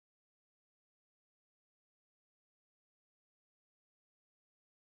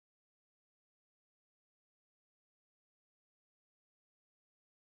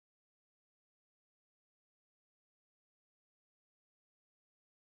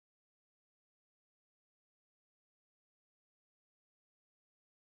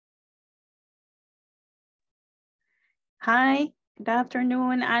Hi, good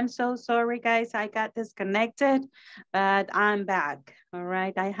afternoon. I'm so sorry, guys. I got disconnected, but I'm back. All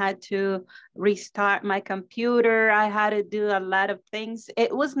right. I had to restart my computer. I had to do a lot of things.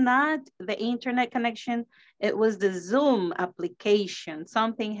 It was not the internet connection. It was the Zoom application.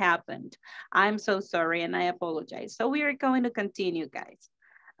 Something happened. I'm so sorry and I apologize. So we are going to continue, guys.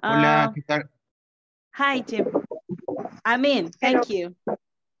 Hola, ¿qué tal? Hi, Jim. Thank you.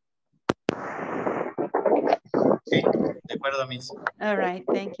 Sí, de acuerdo, Miss. All right.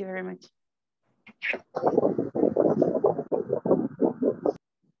 Thank you very much.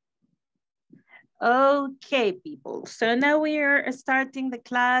 Okay, people. So now we are starting the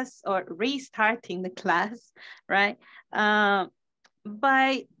class or restarting the class, right?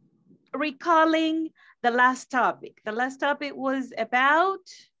 By recalling the last topic. The last topic was about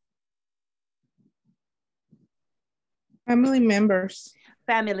family members.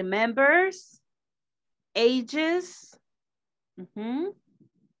 Family members, ages.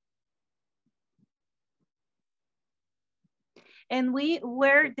 And we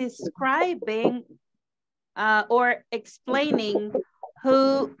were describing or explaining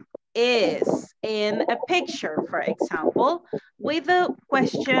who is in a picture, for example, with the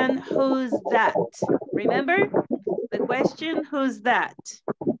question, who's that? Remember the question, who's that?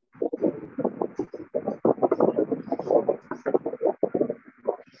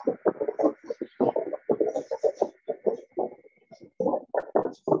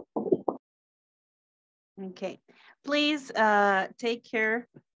 Okay, please take care.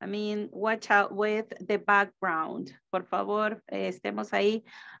 Watch out with the background. Por favor, estemos ahí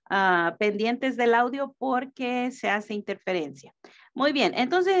pendientes del audio porque se hace interferencia. Muy bien,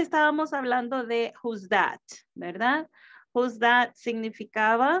 entonces estábamos hablando de who's that, ¿verdad? Who's that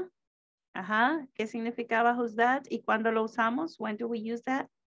significaba, ¿qué significaba who's that? ¿Y cuándo lo usamos? When do we use that?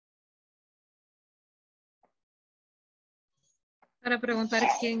 Para preguntar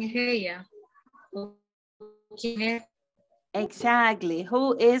quién es ella. ¿Quién es? Exactly.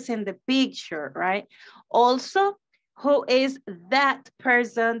 Who is in the picture, right? Also, who is that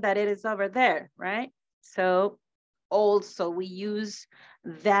person that it is over there, right? So also we use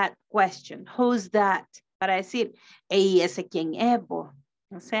that question. Who's that? Para decir, ¿y ese quién es? O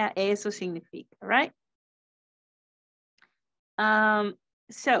sea, eso significa, right?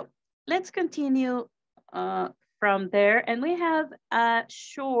 So let's continue from there. And we have a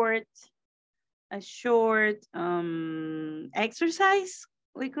short exercise,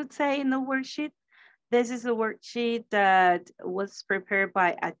 we could say, in the worksheet. This is a worksheet that was prepared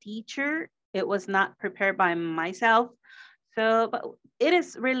by a teacher. It was not prepared by myself. So, but it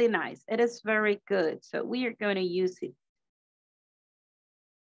is really nice. It is very good. So we are going to use it.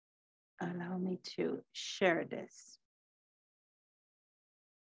 Allow me to share this.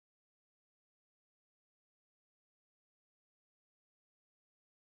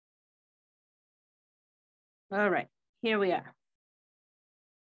 All right, here we are.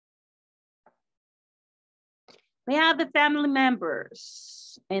 We have the family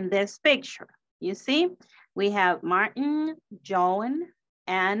members in this picture. You see, we have Martin, Joan,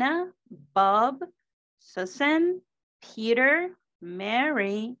 Anna, Bob, Susan, Peter,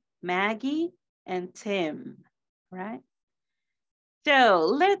 Mary, Maggie, and Tim, right? So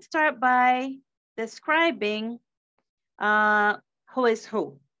let's start by describing who is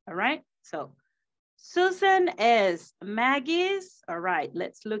who, all right? So Susan is Maggie's. All right,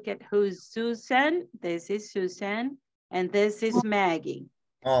 let's look at who's Susan. This is Susan, and this is Maggie.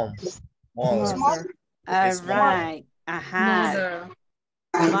 Mother. All right. Mother.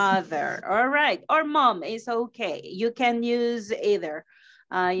 Mother. All right. Or mom is okay. You can use either.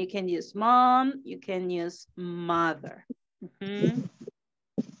 You can use mom. You can use mother.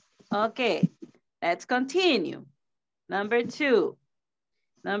 Okay. Let's continue. Number two.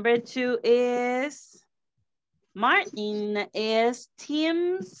 Number two is Martin is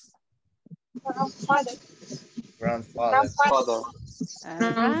Tim's Grandfather. All Grandfather.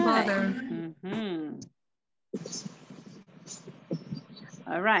 right.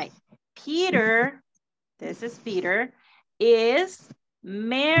 All right. Peter, this is Peter, is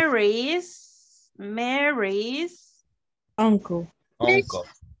Mary's Uncle. Uncle.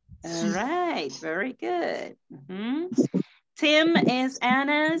 All right, very good. Tim is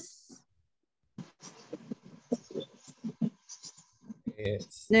Anna's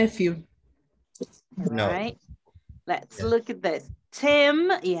Nephew. All right. Let's look at this.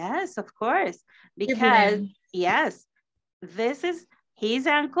 Tim, yes, of course. Because, yes, this is his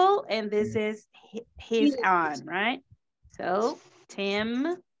uncle and this is his aunt, right? So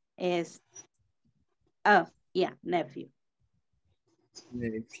Tim is, oh, yeah, nephew.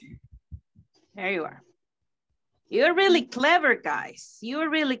 There you are. You're really clever, guys. You're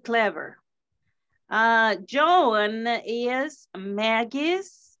really clever. Joan is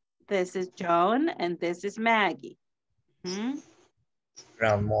Maggie's. This is Joan and this is Maggie.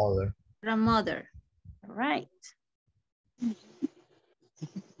 Grandmother. Grandmother. All right.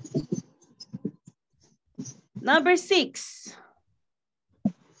 Number 6.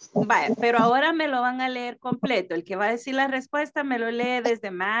 Vaya, pero ahora me lo van a leer completo. El que va a decir la respuesta me lo lee desde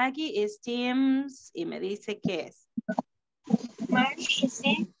Maggie, is Tim's, y me dice qué es.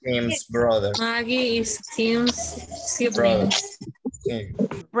 Tim's brother. Maggie is Tim's sibling.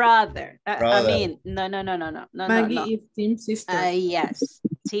 Brother. I mean, no. Maggie is Tim's sister. Yes.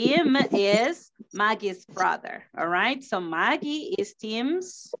 Tim is Maggie's brother. All right. So Maggie is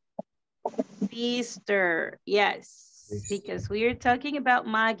Tim's sister. Yes. Because we are talking about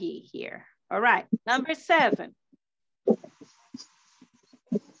Maggie here. All right. Number 7.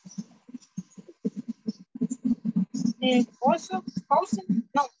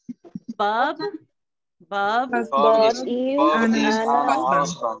 Bob. Bob is husband.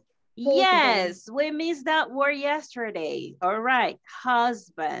 Yes, we missed that word yesterday. All right,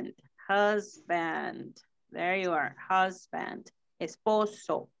 husband. There you are, husband.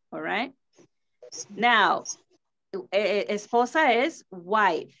 Esposo, all right? Now, esposa is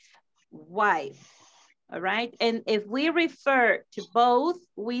wife. All right? And if we refer to both,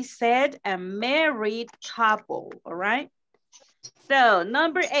 we said a married couple, all right? So,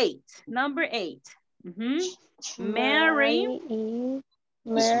 number 8. Mary.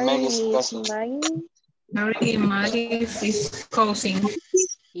 Maggie's cousin. Maggie's cousin.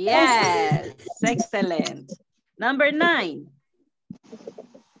 Yes, excellent. Number 9.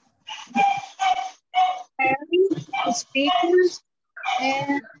 Speakers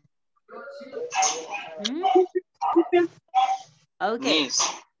and Okay. niece.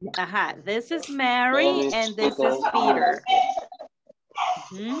 This is Mary and this is Peter.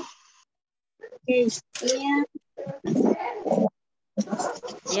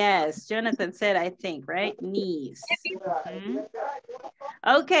 Yes, Jonathan said, I think, right? Niece.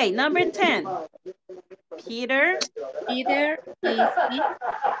 Okay, number 10. Peter is his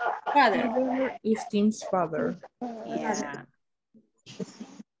father. Peter is Tim's father. Yeah.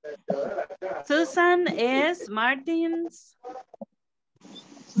 Susan is Martin's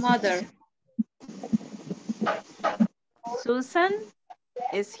mother. Susan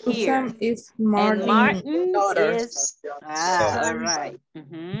is here. Susan is And Martin daughter. is, all right.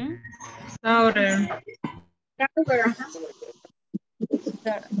 Daughter.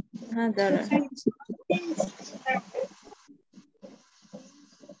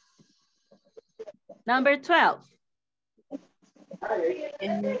 Number 12.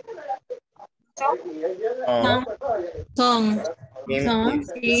 Tom.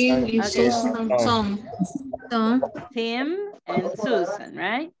 Tim and Susan,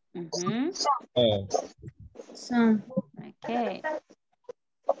 right? Okay.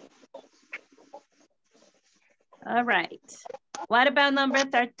 All right. What about number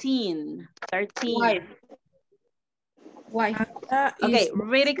 13? 13. Wife. Okay,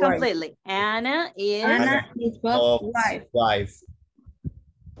 read it completely. Anna is Bob's wife.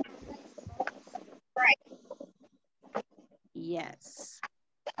 Yes.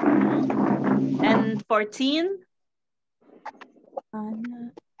 And 14?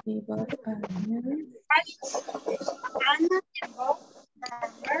 Anna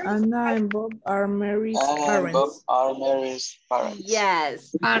and Bob are Mary's parents.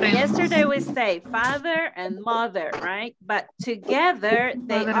 Yes. Yesterday we say father and mother, right? But together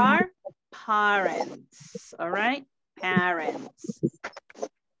they are parents, all right? Parents.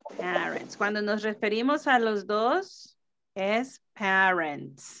 Cuando nos referimos a los dos, es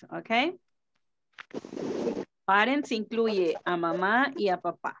parents, ¿ok? Parents incluye a mamá y a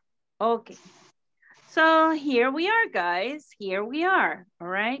papá. Okay. So here we are, guys. Here we are, all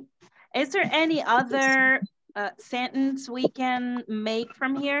right? Is there any other sentence we can make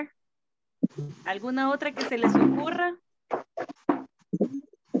from here? ¿Alguna otra que se les ocurra?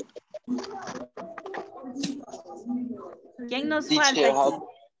 ¿Quién nos falta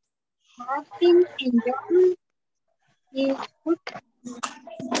aquí?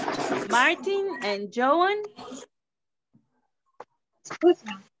 Martin and Joan.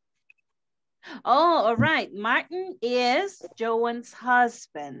 Oh, all right. Martin is Joan's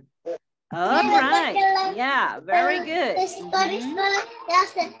husband. All right. Yeah, very good.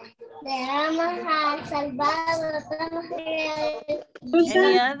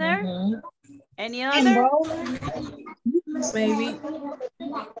 Any other? Any other? Maybe.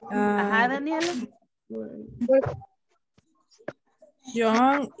 Daniela.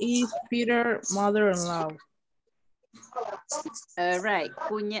 John is Peter's mother-in-law. All right.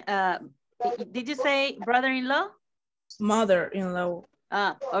 Did you say brother-in-law? Mother-in-law.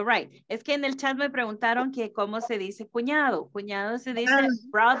 All right. Es que en el chat me preguntaron que cómo se dice cuñado. Cuñado se dice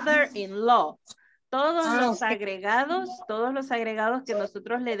brother-in-law. Todos los agregados que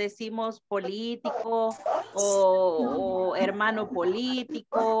nosotros le decimos político o hermano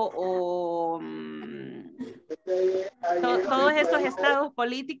político o todos esos estados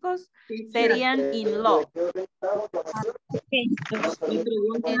políticos serían in-law.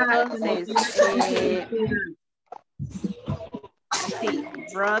 Entonces, sí,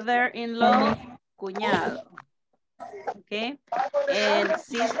 brother-in-law, cuñado. Okay. And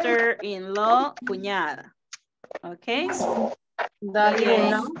sister-in-law, cuñada. Okay.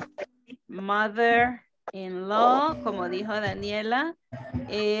 Mother-in-law, como dijo Daniela,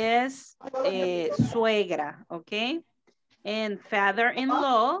 es suegra. Okay. And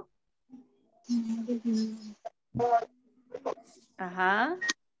father-in-law. Ajá.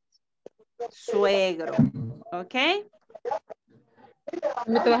 Suegro. Okay.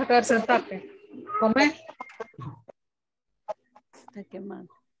 ¿Dónde te vas a quedar sentarte? ¿Comer? Está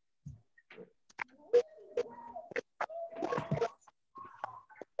quemando.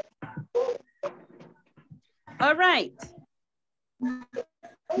 All right.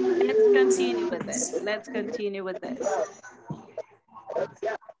 Let's continue with this. Let's continue with this.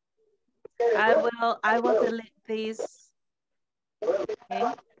 I will delete this.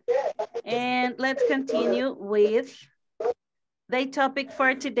 Okay. And let's continue with the topic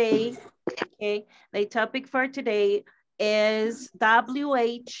for today. Okay. The topic for today is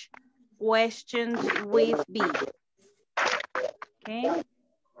WH questions with B. Okay.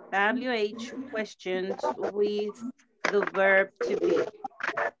 WH questions with the verb to be.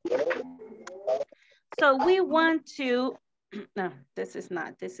 So we want to, no, this is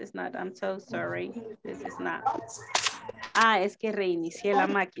not, I'm so sorry. This is not. Es que reinicié la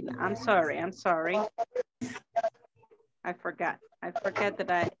máquina. I'm sorry. I forgot that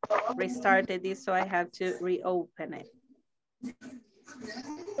I restarted this, so I have to reopen it.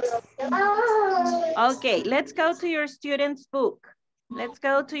 Okay, let's go to your student's book. Let's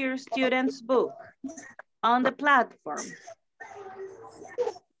go to your student's book on the platform.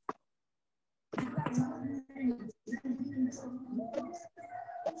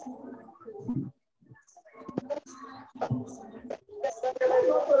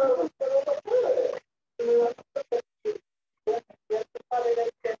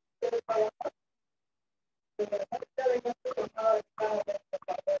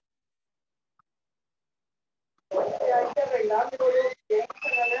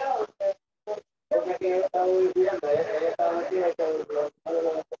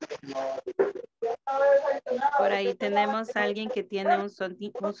 Por ahí tenemos a alguien que tiene un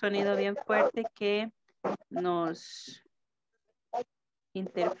sonido bien fuerte que nos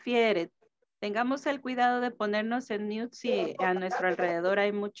interfiere. Tengamos el cuidado de ponernos en mute si a nuestro alrededor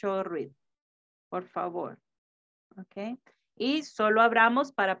hay mucho ruido. Por favor. Ok. Y solo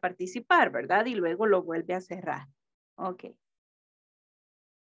abramos para participar, ¿verdad? Y luego lo vuelve a cerrar. Ok.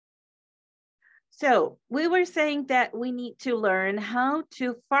 So, we were saying that we need to learn how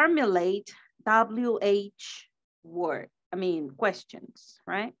to formulate WH questions,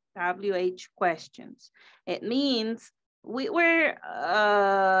 right? WH questions. It means we were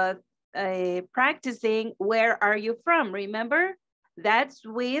practicing where are you from, remember? That's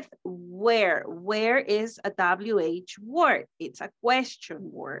with where. Where is a WH word? It's a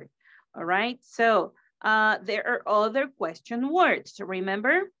question word, all right? So there are other question words,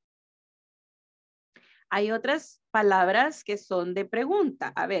 remember? Hay otras palabras que son de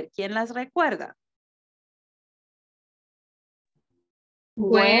pregunta. A ver, ¿quién las recuerda?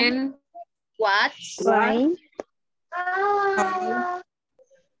 When. What? Why?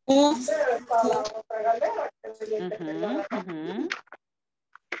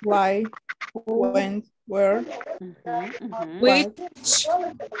 Why? When? Where?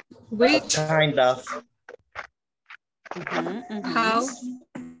 Which. Kind of. How.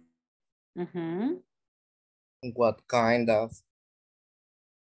 What kind of?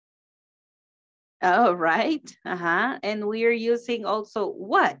 Oh, right. And we are using also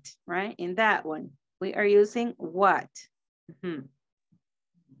what, right? In that one, we are using what.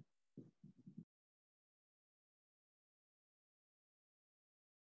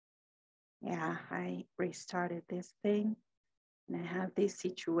 Yeah, I restarted this thing and I have this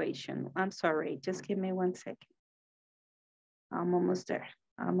situation. I'm sorry, just give me 1 second. I'm almost there.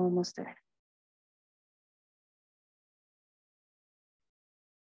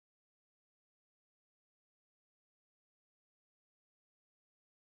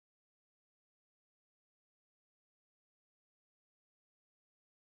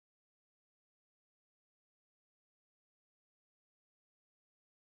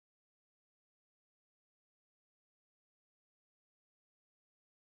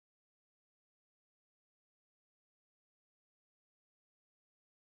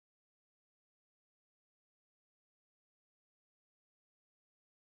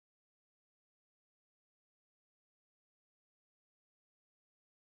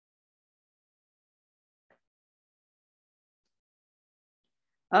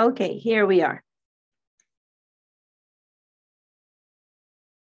 Okay, here we are.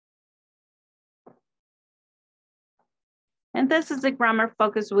 And this is the grammar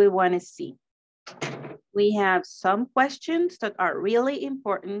focus we want to see. We have some questions that are really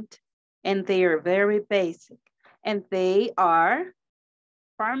important and they are very basic and they are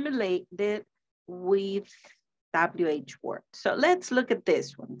formulated with WH word. So let's look at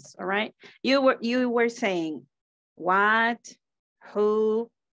these ones, all right? You were saying what, who,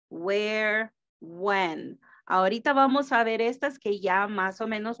 where, when. Ahorita vamos a ver estas que ya más o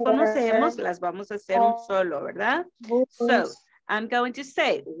menos conocemos, las vamos a hacer un solo, ¿verdad? So, I'm going to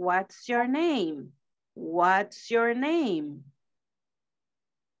say, what's your name? What's your name?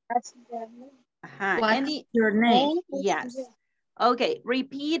 What's your name? What's your name? Yes. Okay,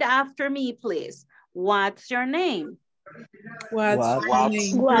 repeat after me, please. What's your name? What's Your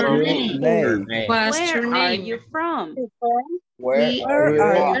name? What's your Where are name? you from? Where Where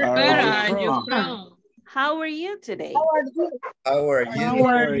Where are you from? How are you today? How are you? How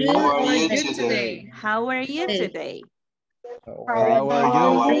are you? How are you today? How are you today? How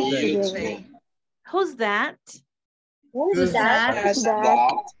are you Today. Who's that? Who's that? Who's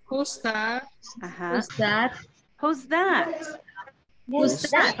that? Who's that? Who's that? Who's that? Who's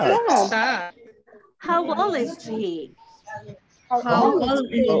that? Who's that? How old is he? How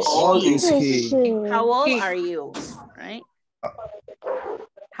old is he? How old are you? Right?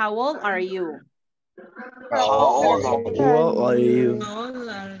 How old are you? How old are you? How old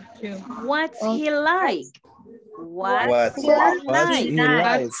are you? What's he like? What's he What's like?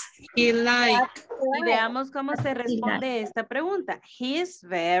 What's he like? Y veamos cómo se responde esta pregunta. He's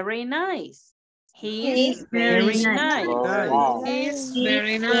very nice. He's very nice. He's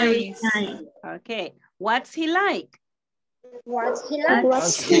very nice. Okay. What's he like? What's he like?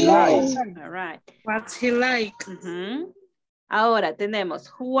 What's he like? All right. What's he like? Ahora tenemos,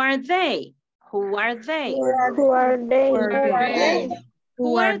 who are they? Who are they? Who are they? Who are they?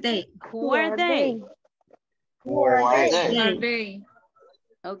 Who are they? Who are they? Who are they? Who are they?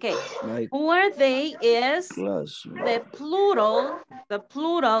 Okay. Who are they is the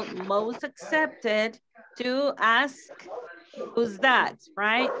plural most accepted to ask who's that,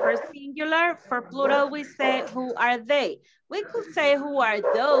 right? For singular, for plural, we say who are they? We could say who are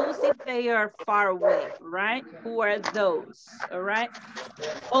those if they are far away, right? Who are those, all right?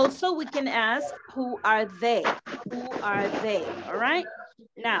 Also, we can ask who are they? Who are they, all right?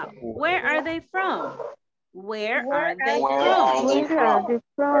 Now, where are they from? Where are they from?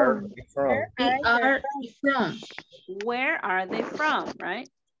 Where are they from, right?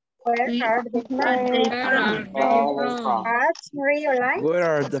 Where are they from? Where are they from? What's real life? Where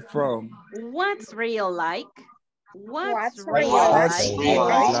are they from? What's real like? What's What's real real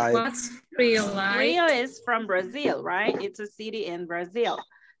like? What's real like? Rio is from Brazil, right? It's a city in Brazil.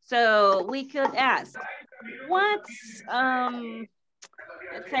 So we could ask, what's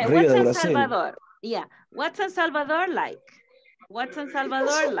let's say, what's San Salvador? Yeah, what's San Salvador like? What's San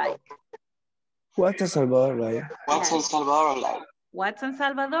Salvador like? What's San Salvador like? What's San Salvador like? What's San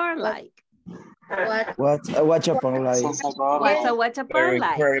Salvador like? What's a Wachapon like? What's a Huachapán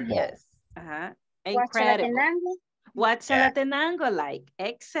like? incredible. Yes. Incredible. What's Yeah. Chalatenango like?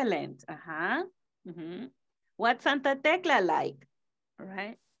 Excellent. What's Santa Tecla like? All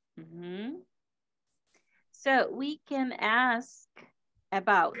right. So we can ask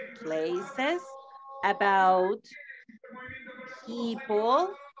about places, about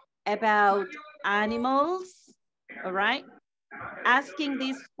people, about animals, all right? Asking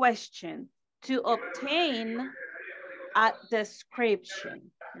this question to obtain a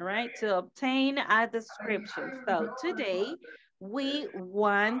description, all right? To obtain a description. So today we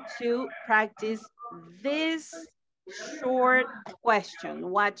want to practice this short question.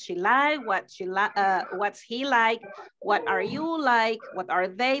 What's she like? What's he like? What are you like? What are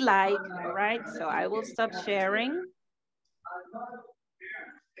they like? All right, so I will stop sharing.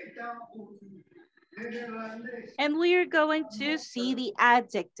 And we are going to see the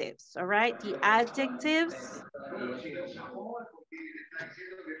adjectives, all right? The adjectives.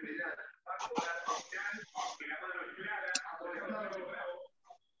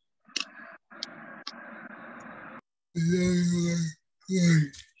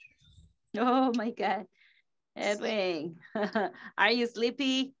 Oh my God. Edwin, are you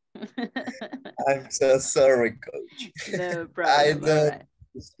sleepy? I'm so sorry, coach. No problem. I don't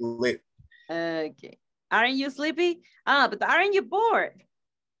sleep. Okay. Aren't you sleepy? But aren't you bored?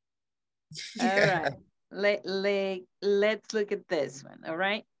 Yeah. All right. Let's look at this one, all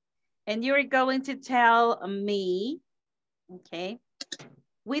right? And you're going to tell me, okay?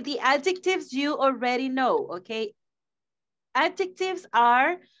 With the adjectives you already know, okay? Adjectives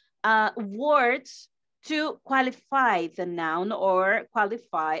are words to qualify the noun or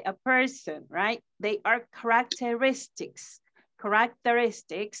qualify a person, right? They are characteristics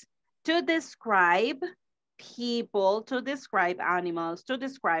to describe people, to describe animals, to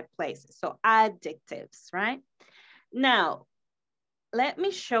describe places. So adjectives, right? Now, let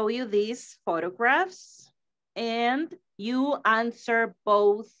me show you these photographs and you answer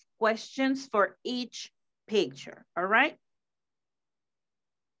both questions for each picture, all right?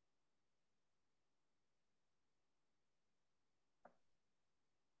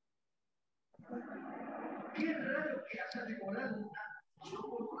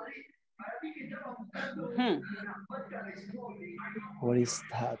 What is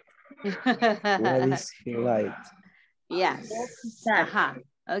that? What is he like? Yes. Ajá.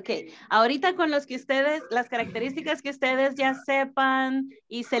 Ok. Ahorita con los que ustedes, las características que ustedes ya sepan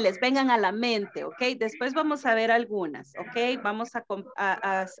y se les vengan a la mente, ok. Después vamos a ver algunas, ok. Vamos a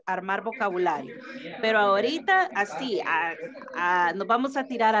armar vocabulario. Pero ahorita así, nos vamos a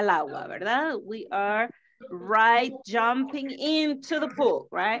tirar al agua, ¿verdad? We are jumping into the pool,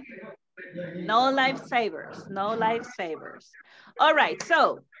 right? No lifesavers, no lifesavers. All right,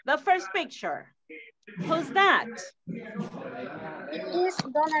 so the first picture. Who's that? It is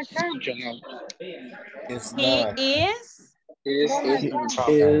Donald Trump. It's He not. is? He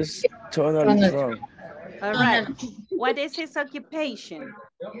is Donald Trump. All right. What is his occupation?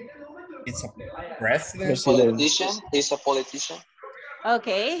 It's a president. President. He's a politician.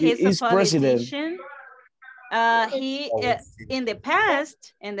 Okay, He he's is a politician. He in the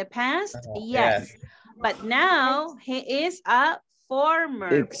past, yes. Yes. But now he is a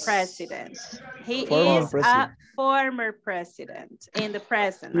former president. He is a former president in the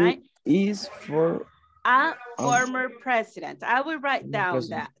present, right? He is for a former president. I will write down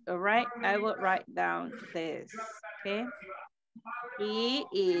that, all right? I will write down this, okay? He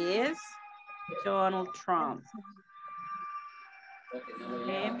is Donald Trump.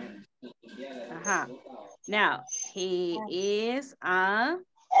 Okay. Now, he is a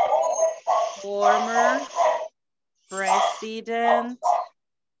former president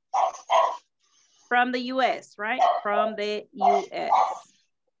from the U.S., right? From the U.S.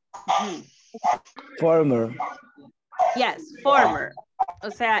 Former. Yes, former. O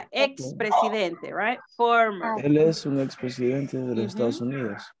sea, ex-presidente, right? Former. Él es un expresidente de los Estados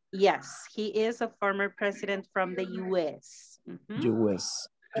Unidos. Yes, he is a former president from the U.S. U.S.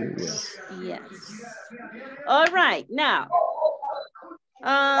 Yes. All right, now.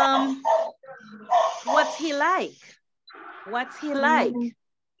 What's he like? What's he like?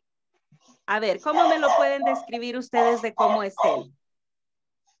 A ver, ¿cómo me lo pueden describir ustedes de cómo es él?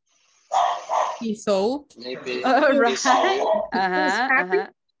 He's old. Maybe All right. he's old.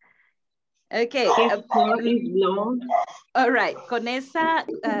 Okay. All right. Con esa,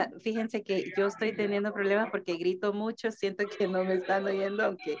 fíjense que yo estoy teniendo problemas porque grito mucho. Siento que no me están oyendo,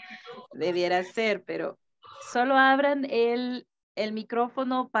 aunque debiera ser, pero solo abran el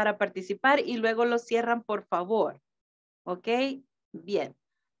micrófono para participar y luego lo cierran, por favor. ¿Ok? Bien.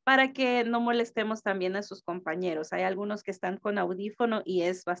 Para que no molestemos también a sus compañeros. Hay algunos que están con audífono y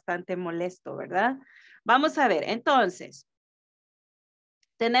es bastante molesto, ¿verdad? Vamos a ver. Entonces,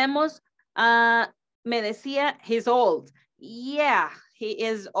 tenemos, me decía, he's old. Yeah, he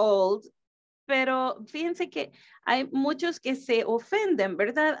is old. Pero fíjense que hay muchos que se ofenden,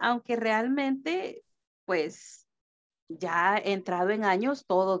 ¿verdad? Aunque realmente, pues, ya entrado en años,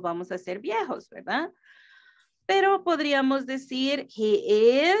 todos vamos a ser viejos, ¿verdad? Pero podríamos decir,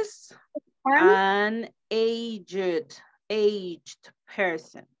 he is an aged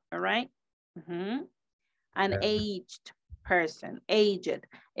person, all right? An aged person, aged.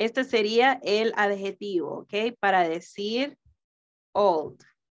 Este sería el adjetivo, ¿ok? Para decir old,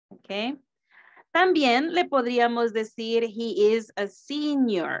 ¿ok? También le podríamos decir, he is a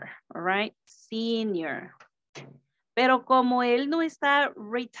senior, all right? Senior. Pero como él no está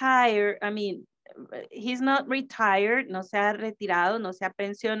retired, he's not retired, no se ha retirado, no se ha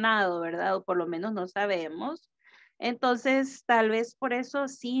pensionado, ¿verdad? O por lo menos no sabemos. Entonces, tal vez por eso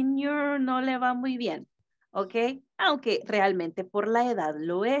senior no le va muy bien, ¿ok? Aunque realmente por la edad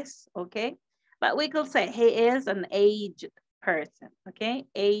lo es, ¿ok? But we could say he is an aged person, ¿ok?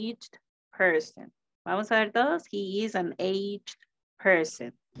 Aged person. Vamos a ver todos. He is an aged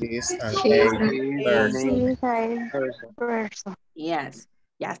person. He is an aged person. Yes.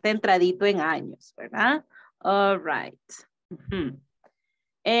 Ya está entradito en años, ¿verdad? All right.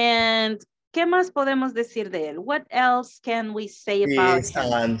 And, ¿qué más podemos decir de él? What else can we say about him? He is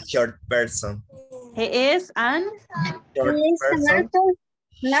an short person. He is an? Short person.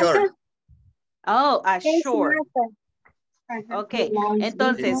 Short. Oh, a short. Ok,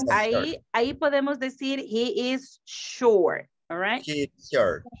 entonces ahí podemos decir he is short, all right? He's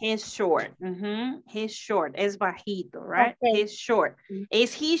short. He's short. He's short. Es bajito, right? Okay. He's short.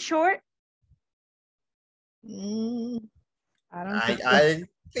 Is he short? I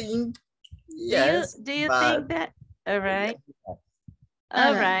think yes. Do you but think that? All right.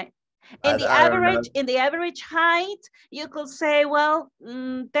 All Nada. right. but I don't know. In the average height, you could say, well,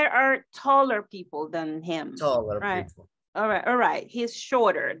 there are taller people than him. Taller right? people. All right. He's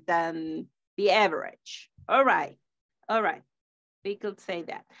shorter than the average. All right. We could say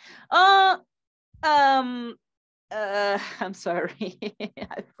that. I'm sorry.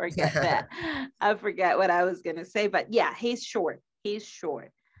 I forgot that. I forgot what I was gonna say, but yeah, he's short. He's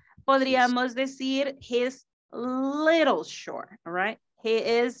short. Podríamos decir he's little short, all right? He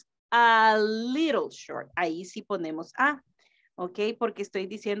is a little short. Ahí sí ponemos a, ¿ok? Porque estoy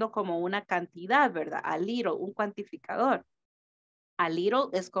diciendo como una cantidad, ¿verdad? A little, un cuantificador. A little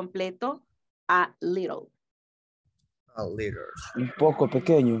es completo, a little. A little. Un poco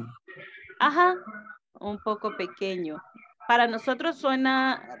pequeño. Ajá, un poco pequeño. Para nosotros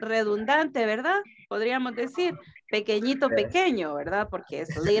suena redundante, ¿verdad? Podríamos decir pequeñito, pequeño, ¿verdad? Porque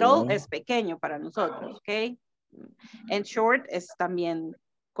es little, es pequeño para nosotros, ¿ok? And short es también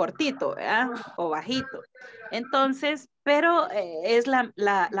cortito, ¿verdad? O bajito. Entonces, pero es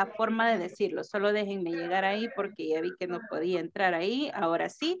la forma de decirlo. Solo déjenme llegar ahí porque ya vi que no podía entrar ahí. Ahora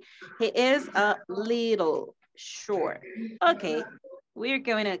sí, he is a little short. Okay, we're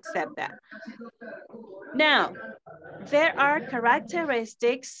going to accept that. Now, there are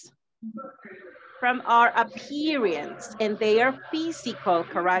characteristics from our appearance, and they are physical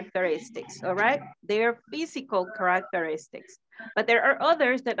characteristics, all right? They are physical characteristics. But there are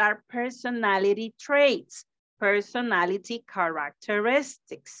others that are personality traits, personality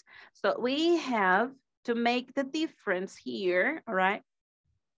characteristics. So we have to make the difference here, all right?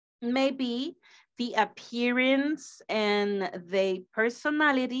 Maybe the appearance and the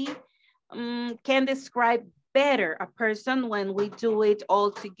personality can describe better a person when we do it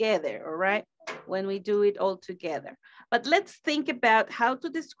all together, all right? When we do it all together. But let's think about how to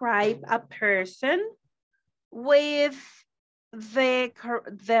describe a person with the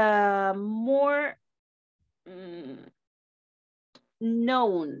more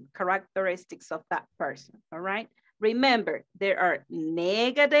known characteristics of that person, all right? Remember, there are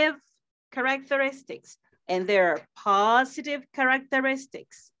negative characteristics and there are positive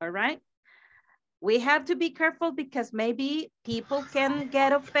characteristics, all right? We have to be careful because maybe people can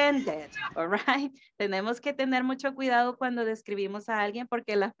get offended, all right? Tenemos que tener mucho cuidado cuando describimos a alguien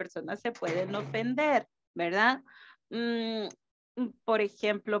porque las personas se pueden ofender, ¿verdad? Por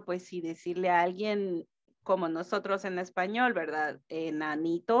ejemplo, pues si decirle a alguien como nosotros en español, ¿verdad?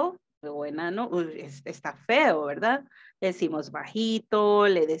 Enanito o enano, está feo, ¿verdad? Decimos bajito,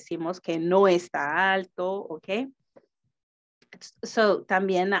 le decimos que no está alto, ¿ok? So,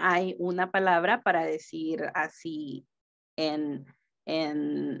 también hay una palabra para decir así en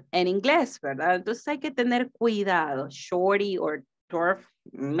inglés, ¿verdad? Entonces hay que tener cuidado, shorty or dwarf,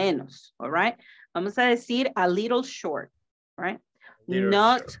 menos, all right? Vamos a decir a little short, right?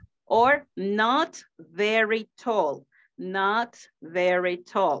 Not very tall, not very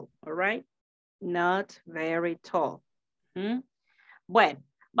tall, all right? Not very tall. Bueno,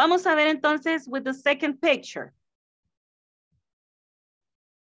 vamos a ver entonces with the second picture.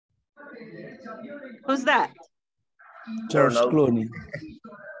 Who's that? George Clooney.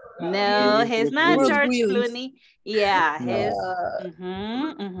 No, he's not Bruce George Willis. Clooney. Yeah, he's.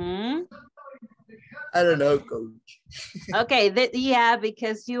 I don't know, coach. Okay, yeah,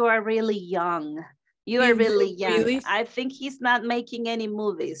 because you are really young. You are really young. Willis? I think he's not making any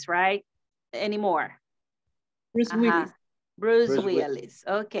movies, right? Anymore. Bruce Willis. Bruce Willis.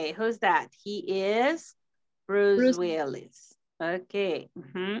 Okay, who's that? He is Bruce Willis. Okay,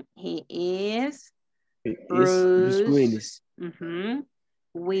 he is Bruce Willis.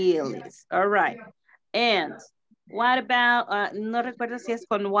 Willis. All right. And what about, no recuerdo si es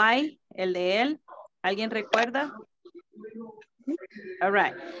con Y, el de él. ¿Alguien recuerda? All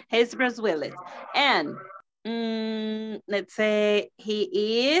right. He's Bruce Willis. And let's say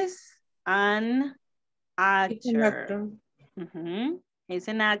he is an actor. He's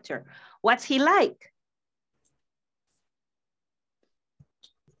an actor. What's he like?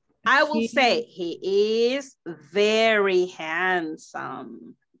 I will say he is very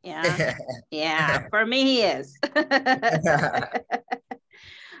handsome. Yeah, yeah, for me he is.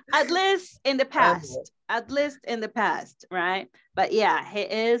 At least in the past, right? But yeah, he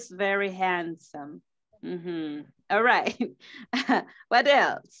is very handsome. All right, what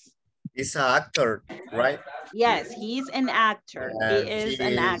else? He's an actor, right? Yes, he's an actor. He And is he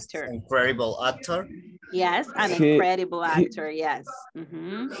an is actor. incredible actor. Yes, an He- incredible he- actor, yes.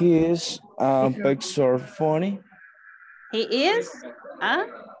 Mhm. He is picture funny. He is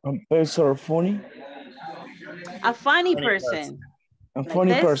Picture funny. a funny Funny person. A Like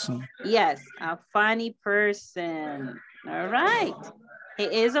funny this? person. Yes, a funny person. All right. He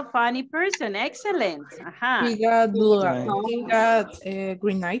is a funny person. Excellent. Ajá. He got blue. Right. He got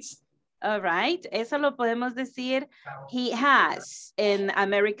green eyes. All right. Eso lo podemos decir he has in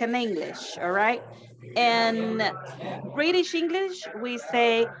American English. All right. In British English, we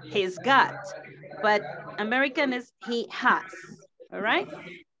say he's got. But American is he has. All right.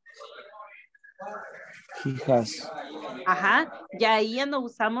 He has. Ajá, ya ahí ya no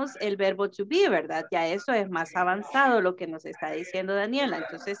usamos el verbo to be, ¿verdad? Ya eso es más avanzado lo que nos está diciendo Daniela.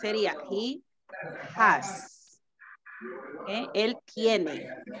 Entonces sería he has. ¿Okay? Él tiene.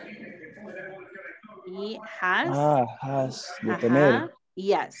 He has. Has de Ajá. tener.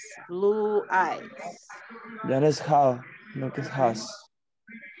 Yes, blue eyes. Ya no es have, lo que es has.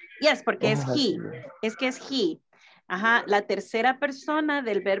 Yes, porque es Ojos he. azules. Es que es he. Ajá, la tercera persona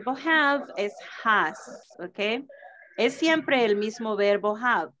del verbo have es has, ¿ok? Es siempre el mismo verbo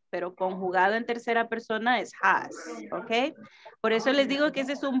have, pero conjugado en tercera persona es has, ¿ok? Por eso les digo que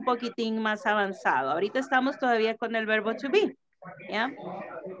ese es un poquitín más avanzado. Ahorita estamos todavía con el verbo to be, ¿ya?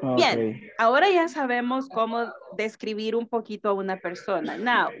 Bien, Okay. ahora ya sabemos cómo describir un poquito a una persona.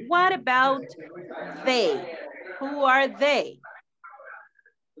 Now, what about they? Who are they?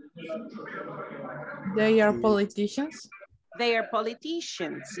 They are politicians. They are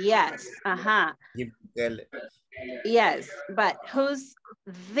politicians, yes, ajá. Yes, but who's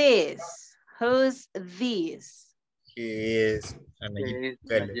this? Who's this? He is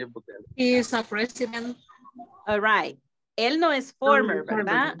He is a president. All right. Él no es former,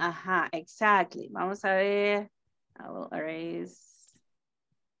 ¿verdad? Ajá, exactly. Vamos a ver. I will erase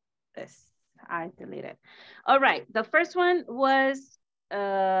this. I deleted. All right. The first one was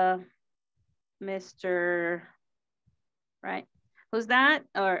Mr. Right? Who's that?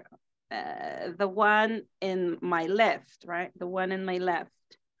 Or the one in my left, right? The one in my left.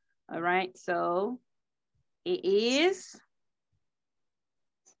 All right. So it is,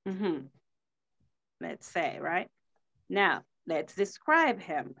 let's say, right? Now, let's describe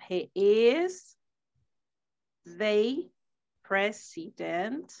him. He is the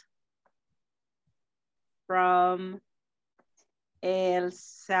president from El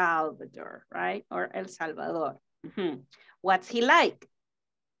Salvador, right? Or El Salvador. What's he like?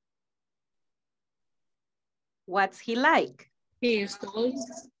 What's he like? He is tall.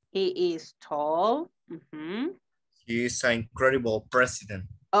 He is tall. He is an incredible president.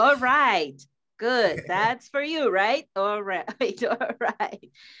 All right. Good. That's for you, right? All right. All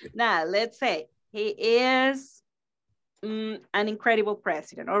right. Now, let's say he is an incredible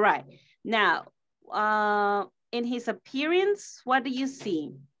president. All right. Now, in his appearance, what do you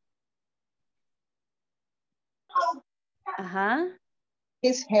see?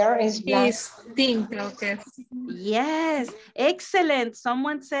 His hair is black. He's thin, creo que es. Yes, excellent.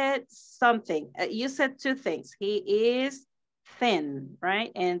 Someone said something. You said two things. He is thin,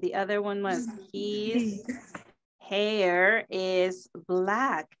 right? And the other one was his hair is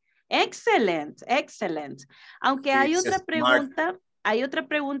black. Excellent, excellent. Aunque hay otra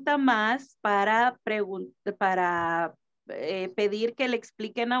pregunta, más para pedir que le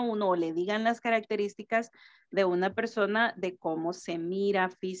expliquen a uno o le digan las características de una persona de cómo se mira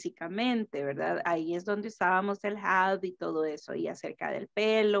físicamente, ¿verdad? Ahí es donde usábamos el have y todo eso, y acerca del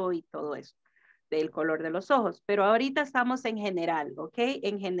pelo y todo eso, del color de los ojos. Pero ahorita estamos en general, ¿ok?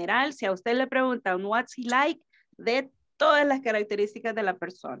 En general, si a usted le preguntan what's he like, de todas las características de la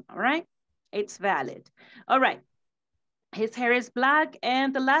persona, all right? It's valid. All right. His hair is black,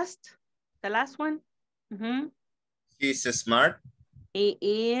 and the last one? He's smart. He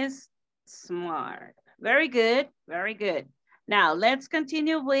is smart. Very good, very good. Now, let's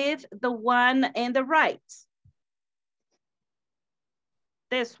continue with the one in the right.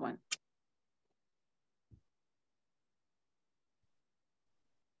 This one.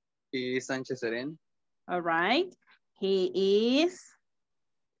 He is Sánchez Serén. All right. He is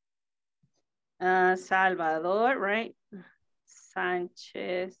Salvador, right?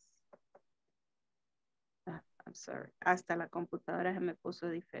 Sánchez. I'm sorry. Hasta la computadora se me puso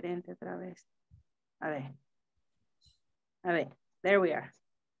diferente otra vez. A ver, there we are.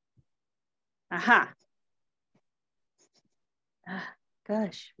 Aha.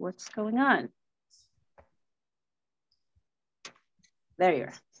 Gosh, what's going on? There you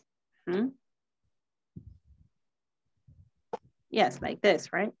are. Yes, like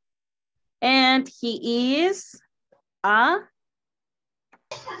this, right? And he is a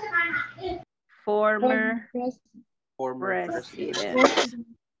former president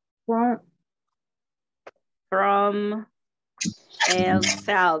from El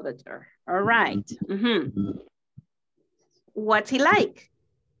Salvador. All right. What's he like?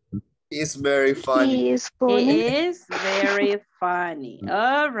 He's very funny. He is funny. He is very funny.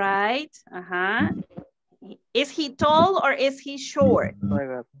 All right. Is he tall or is he short?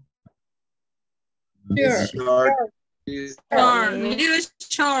 He's short. He's Short, little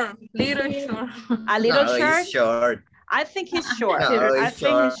short, little short. A little No, short? he's short. I think he's short. No, I he's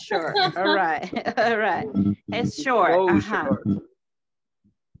think short. he's short. All right. All right. He's short. so short.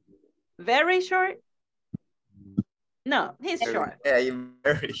 Very short? No, he's short. Yeah, he's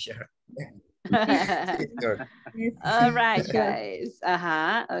very short. He's short. All right, guys.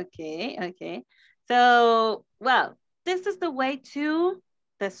 Okay, okay. So, well, this is the way to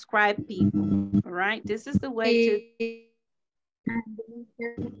describe people. All right. This is the way to.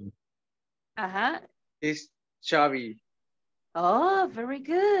 He's chubby. Oh, very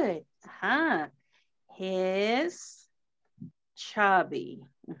good. He's chubby.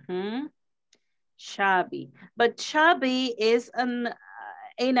 Chubby. But chubby is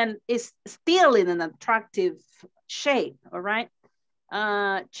is still in an attractive shape, all right?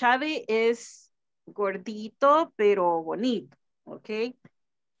 Chubby is gordito pero bonito, okay?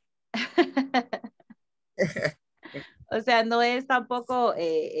 O sea, no es tampoco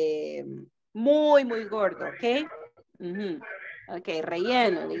muy, muy gordo, okay? Okay,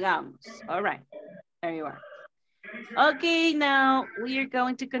 relleno, digamos. All right, there you are. Okay, now we are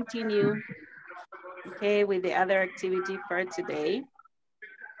going to continue, okay, with the other activity for today.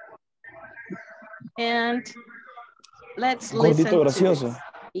 And let's listen Gordito gracioso. to this.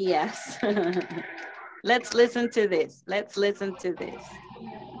 Yes. Let's listen to this. Let's listen to this.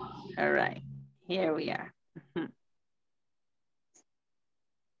 All right, here we are.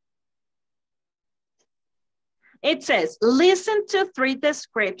 It says, listen to 3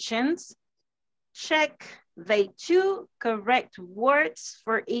 descriptions. Check the 2 correct words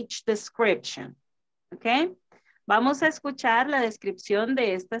for each description. ¿Ok? Vamos a escuchar la descripción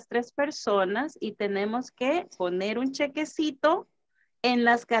de estas 3 personas y tenemos que poner un chequecito en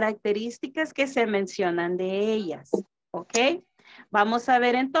las características que se mencionan de ellas. ¿Ok? Vamos a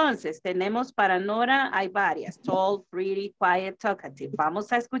ver entonces, tenemos para Nora, hay varias. Tall, pretty, quiet, talkative.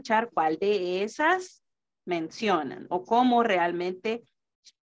 Vamos a escuchar cuál de esas mencionan o cómo realmente.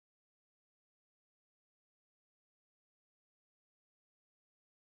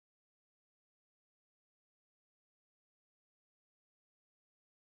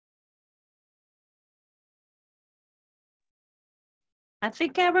 I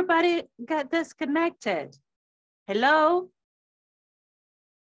think everybody got disconnected. Hello?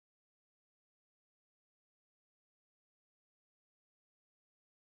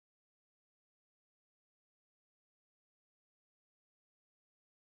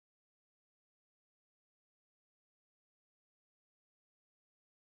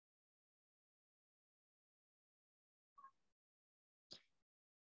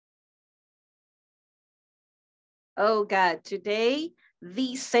 Oh God, today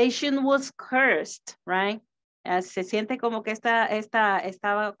the session was cursed, right? Se siente como que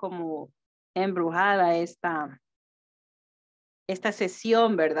estaba como embrujada esta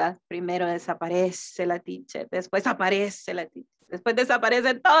sesión, ¿verdad? Primero desaparece la teacher, después aparece la teacher, después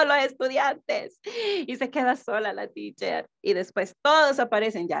desaparecen todos los estudiantes y se queda sola la teacher y después todos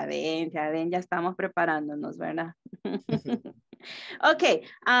aparecen. Ya ven, ya estamos preparándonos, ¿verdad? Ok,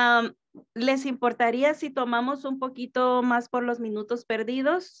 ¿les importaría si tomamos un poquito más por los minutos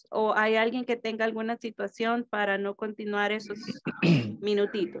perdidos? ¿O hay alguien que tenga alguna situación para no continuar esos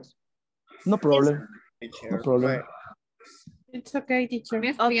minutitos? No problem. No problem. It's okay, teacher.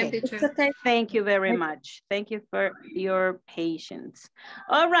 Okay. It's okay. Thank you very much. Thank you for your patience.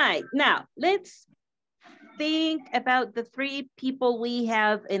 All right, now let's think about the 3 people we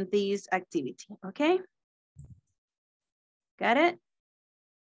have in this activity, okay? Got it?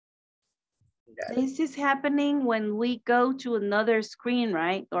 This is happening when we go to another screen,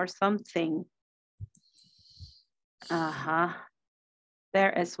 right? Or something.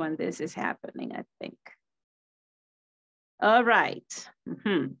 There is when this is happening, I think. All right.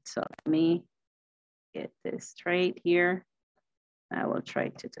 So let me get this straight here. I will try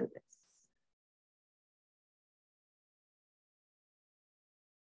to do this.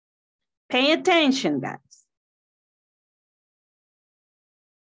 Pay attention, guys.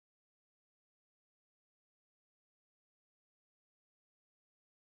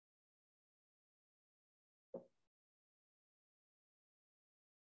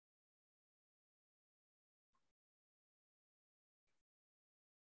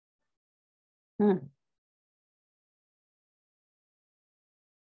 Hmm.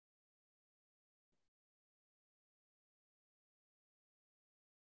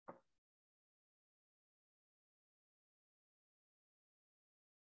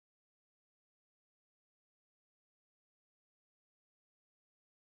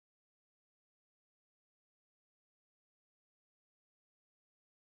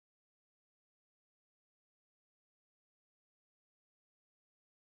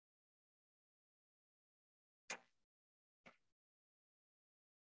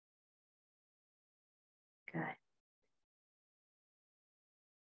 Good.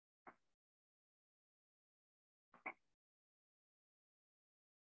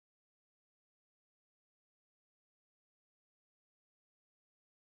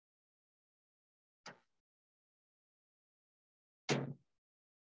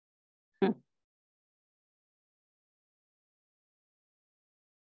 Hmm.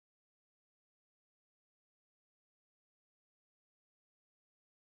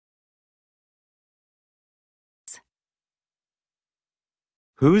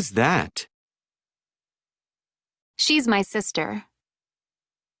 Who's that? She's my sister.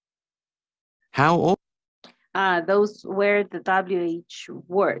 How old? Those were the WH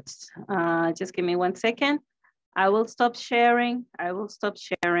words. Just give me 1 second. I will stop sharing.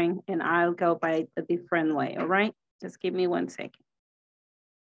 And I'll go by a different way, all right? Just give me 1 second.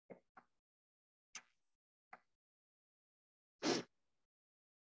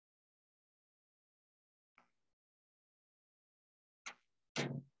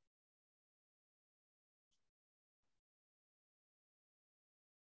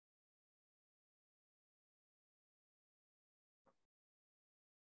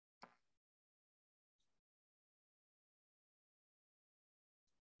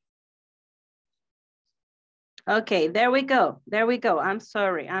 Okay, there we go. I'm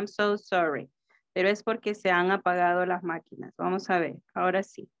sorry. I'm so sorry. Pero es porque se han apagado las máquinas. Vamos a ver. Ahora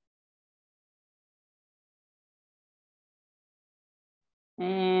sí.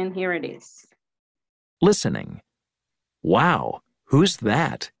 And here it is. Listening. Wow, who's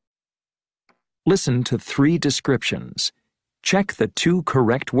that? Listen to 3 descriptions. Check the 2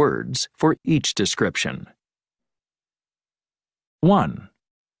 correct words for each description. 1.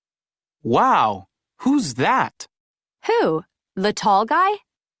 Wow, who's that? Who? The tall guy?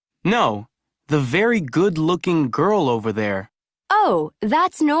 No, the very good-looking girl over there. Oh,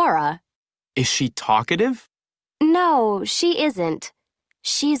 that's Nora. Is she talkative? No, she isn't.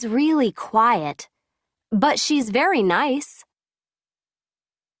 She's really quiet. But she's very nice.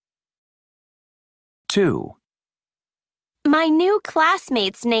 2. My new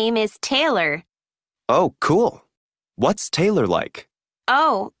classmate's name is Taylor. Oh, cool. What's Taylor like?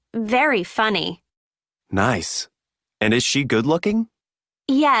 Oh, very funny. Nice. And is she good-looking?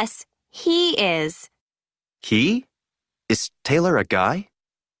 Yes, he is. He? Is Taylor a guy?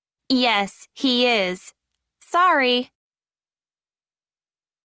 Yes, he is. Sorry.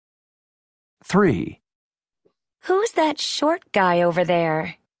 3. Who's that short guy over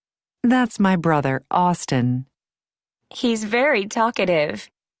there? That's my brother, Austin. He's very talkative.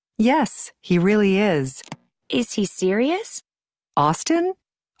 Yes, he really is. Is he serious? Austin?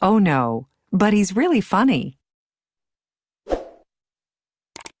 Oh no, but he's really funny.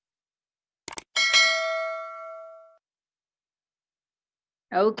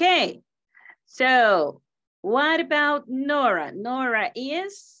 Okay. So what about Nora? Nora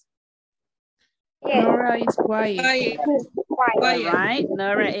is? Nora is quiet. All right.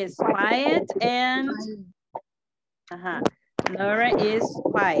 Nora is quiet and Nora is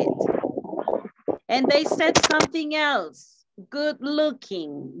quiet. And they said something else. Good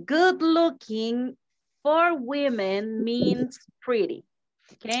looking. Good looking for women means pretty.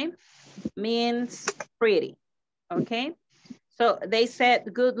 Okay? Means pretty. Okay? So they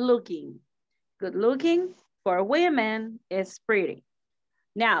said good looking. Good looking for women is pretty.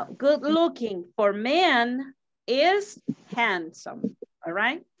 Now, good looking for men is handsome. All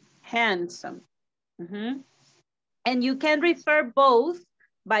right? Handsome. And you can refer both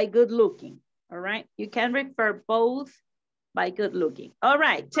by good looking. All right? You can refer both by good looking. All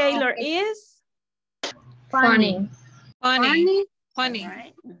right. Taylor is? Funny. Funny. All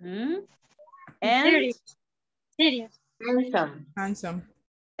right. And? Serious. Handsome. Handsome.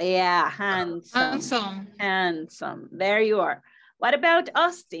 Yeah, handsome. Handsome. There you are. What about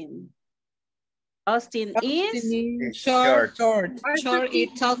Austin? Austin is? Short. Short is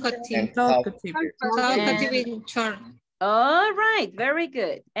talkative. Talkative. Talkative and short. All right, very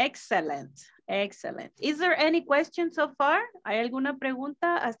good. Excellent, excellent. Is there any question so far? ¿Hay alguna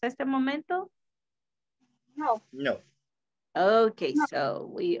pregunta hasta este momento? No. No. Okay,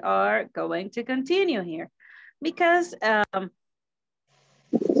 so we are going to continue here because,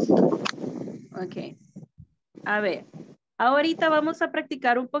 okay, a ver, ahorita vamos a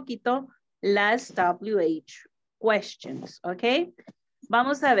practicar un poquito las WH questions, ok.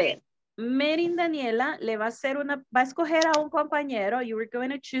 Vamos a ver, Merin Daniela le va a hacer va a escoger a un compañero. You were going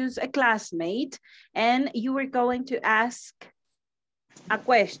to choose a classmate and you were going to ask a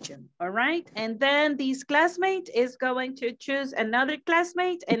question, all right? And then this classmate is going to choose another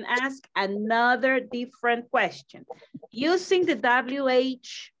classmate and ask another different question using the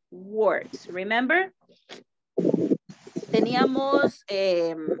WH words, remember? Teníamos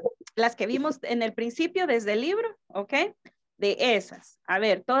las que vimos en el principio desde el libro, ¿ok? De esas. A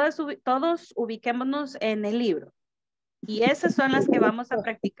ver, todos ubiquémonos en el libro. Y esas son las que vamos a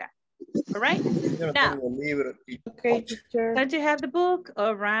practicar. All right? Now, Okay, teacher. don't you have the book?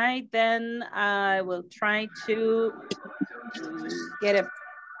 All right, then I will try to get it.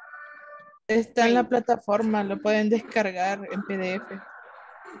 Está en la plataforma, lo pueden descargar en PDF.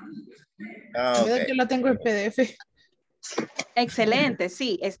 Okay. Yo lo tengo en PDF. Excelente,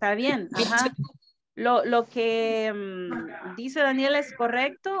 sí, está bien. Ajá. Lo que dice Daniela es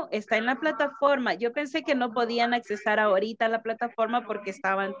correcto, está en la plataforma. Yo pensé que no podían accesar ahorita a la plataforma porque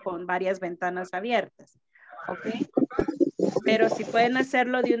estaban con varias ventanas abiertas. ¿Ok? Pero si pueden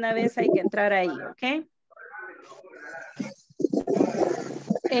hacerlo de una vez hay que entrar ahí, ¿ok?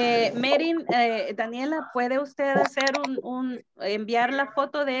 Merin, Daniela, ¿puede usted hacer enviar la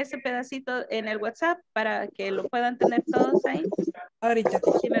foto de ese pedacito en el WhatsApp para que lo puedan tener todos ahí? Ahorita.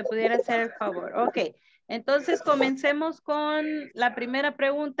 Si me pudiera hacer el favor. Ok, entonces comencemos con la primera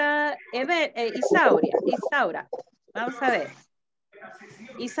pregunta. Isaura, vamos a ver.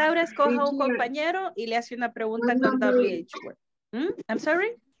 Isaura escoja un compañero y le hace una pregunta con WH word. I'm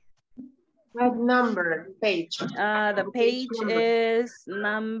sorry? What number page? The page is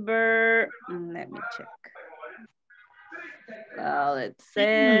number, let me check. Well, it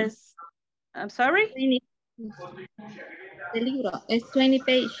says, I'm sorry? 20. The libro es 20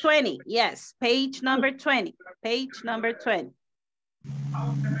 page. 20, yes, page number 20. Page number 20.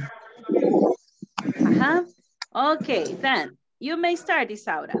 Uh-huh. Okay, then you may start,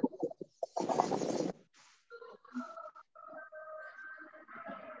 Isaura.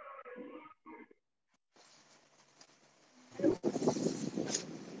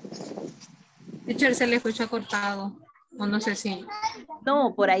 Teacher, se le escucha cortado. O no sé si.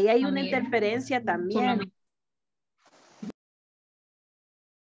 No, por ahí hay una interferencia también.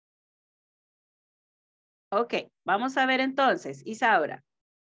 Ok, vamos a ver entonces, Isaura.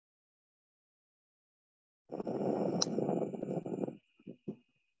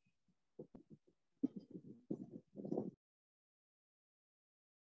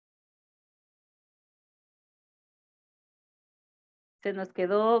 Se nos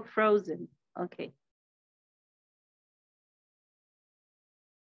quedó frozen. Ok.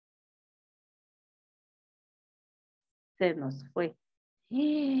 Se nos fue.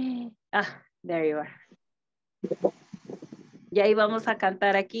 Ah, there you are. Ya íbamos a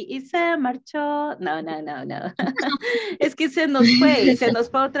cantar aquí y se marchó. No. Es que se nos fue y se nos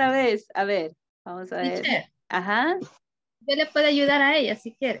fue otra vez. A ver, vamos a ver. Teacher, Ajá. yo le puedo ayudar a ella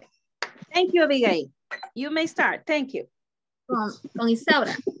si quiere. Thank you, Abigail. You may start. Thank you. Con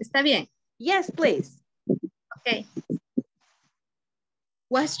Isaura, ¿está bien? Yes, please. Okay.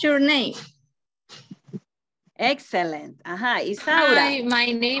 What's your name? Excellent. Ajá, Isaura. Hi,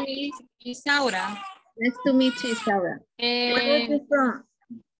 my name is Isaura. Nice to meet you, Isaura. Where are you from?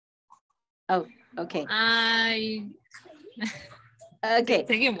 Oh, okay. Ok,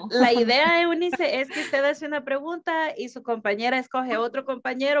 Seguimos. la idea, Eunice, es que usted hace una pregunta y su compañera escoge otro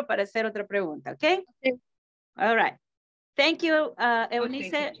compañero para hacer otra pregunta, ¿ok? Okay. All right. Thank you,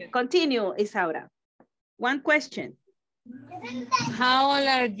 Eunice. Okay, continue, Isaura. One question. How old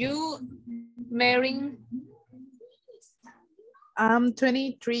are you, Mary? I'm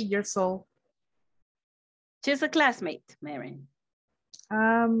 23 years old. She's a classmate, Mary.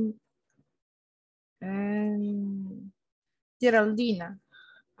 And Geraldina.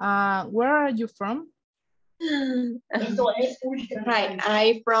 Where are you from? Hi,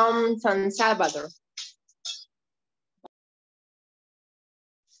 I'm from San Salvador.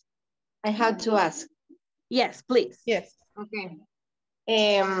 I have to ask. Yes, please. Yes. Okay.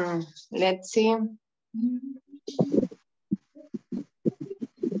 Let's see.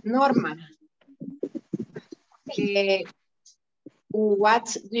 Norma.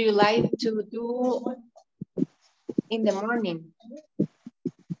 What do you like to do in the morning?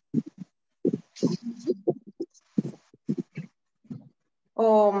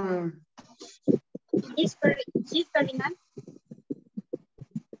 It's Ferdinand.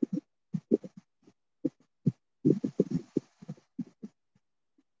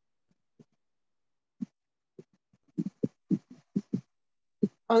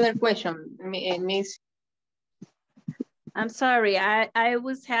 Other question, Miss. I'm sorry, I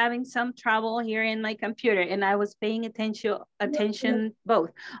was having some trouble here in my computer and I was paying attention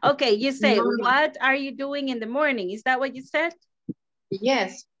both. Okay, you say, what are you doing in the morning? Is that what you said?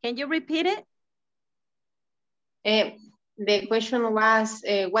 Yes. Can you repeat it? The question was,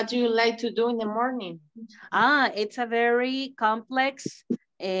 what do you like to do in the morning? It's a very complex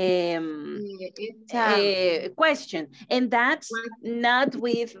question, and that's not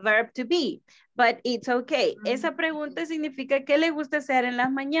with verb to be, but it's okay. Esa pregunta significa ¿qué le gusta hacer en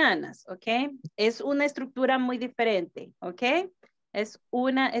las mañanas? Ok, es una estructura muy diferente, ok, es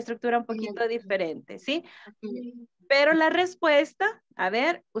una estructura un poquito diferente, ¿sí? Pero la respuesta, a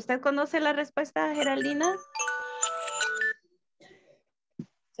ver, ¿usted conoce la respuesta, Geraldina?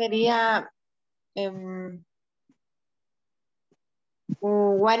 Sería,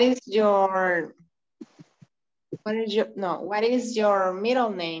 what is your middle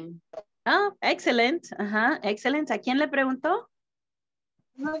name? Oh, excellent. Ajá, excellent. ¿A quién le preguntó?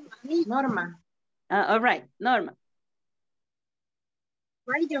 Norma. All right, Norma.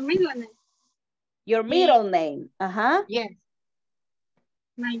 What is your middle name? Your middle name. Ajá. Yes.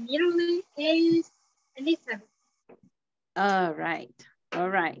 My middle name is Elizabeth. All right. All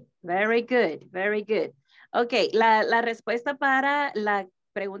right. Very good. Very good. Ok, la respuesta para la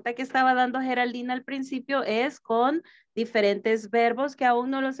pregunta que estaba dando Geraldina al principio es con diferentes verbos que aún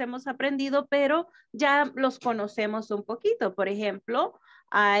no los hemos aprendido, pero ya los conocemos un poquito. Por ejemplo,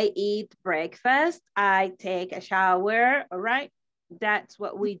 I eat breakfast, I take a shower, all right? That's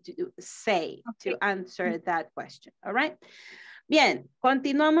what we do say to answer that question, all right? Bien,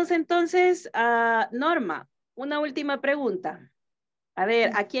 continuamos entonces. Norma, una última pregunta. A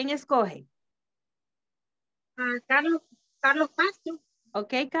ver, ¿a quién escoge? Carlos Castro.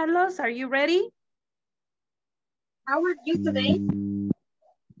 Okay, Carlos, are you ready? How are you today?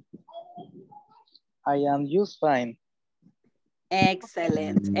 I am just fine.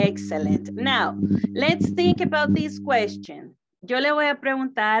 Excellent, excellent. Now, let's think about this question. Yo le voy a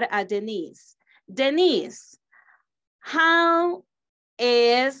preguntar a Denise. Denise, what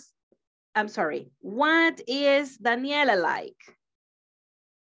is Daniela like?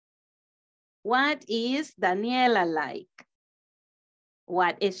 What is Daniela like?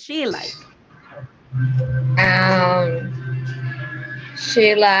 What is she like?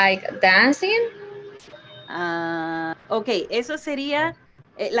 She like dancing. Ok, eso sería,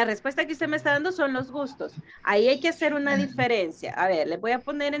 la respuesta que usted me está dando son los gustos. Ahí hay que hacer una diferencia. A ver, les voy a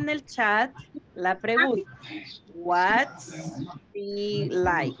poner en el chat la pregunta. What's she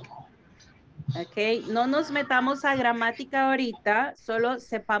like? Ok, no nos metamos a gramática ahorita, solo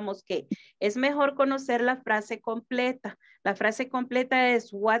sepamos que es mejor conocer la frase completa. La frase completa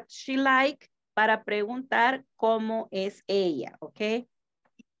es what she like para preguntar cómo es ella, ¿ok?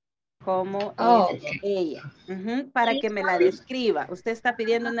 ¿Cómo es ella? Para que me la describa. Usted está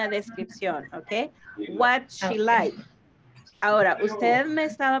pidiendo una descripción, ¿ok? What she like. Ahora, usted me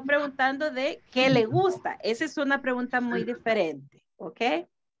estaba preguntando de qué le gusta. Esa es una pregunta muy diferente, ¿ok?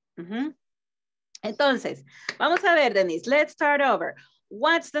 Entonces, vamos a ver, Denise. Let's start over.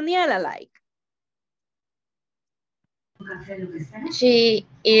 What's Daniela like? She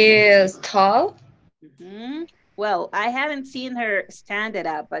is tall. Well, I haven't seen her stand it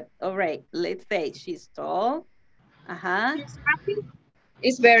up, but all right, let's say she's tall.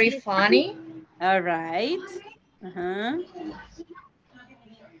 It's very funny. All right.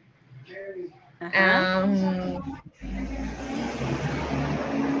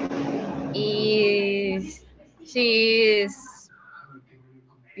 She is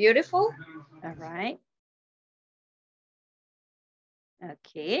beautiful. All right.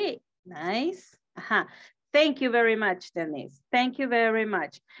 Okay, nice. Thank you very much, Denise. Thank you very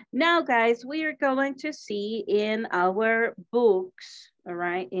much. Now, guys, we are going to see in our books, all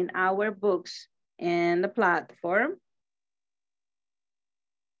right, in our books in the platform.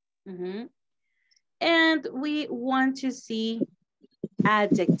 And we want to see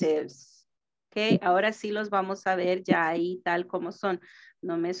adjectives. Okay, ahora sí los vamos a ver ya ahí tal como son.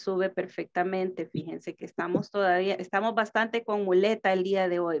 No me sube perfectamente. Fíjense que estamos bastante con muleta el día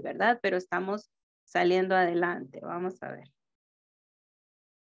de hoy, ¿verdad? Pero estamos saliendo adelante. Vamos a ver.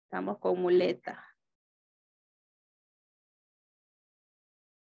 Estamos con muleta.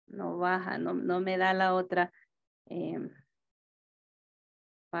 No baja, no me da la otra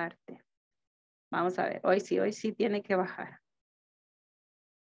parte. Vamos a ver. Hoy sí tiene que bajar.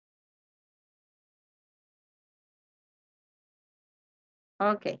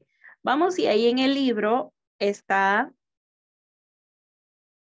 Ok, vamos y ahí en el libro está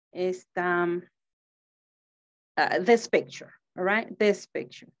this picture. All right, this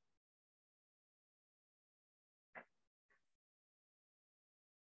picture.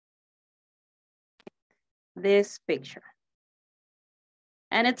 This picture.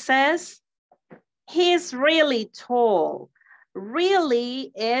 And it says, he's really tall.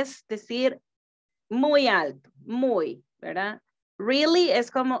 Really es decir, muy alto, muy, ¿verdad? Really es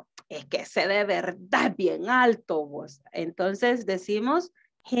como, es que se de verdad bien alto vos. Entonces decimos,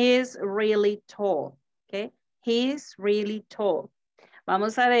 he's really tall, ¿ok? He's really tall.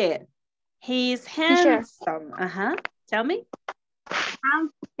 Vamos a ver. He's handsome. Ajá, tell me.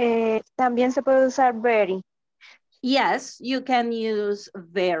 También se puede usar very. Yes, you can use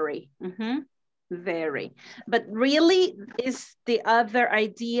very. Very. But really is the other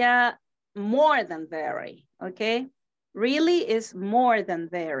idea more than very, okay? Really is more than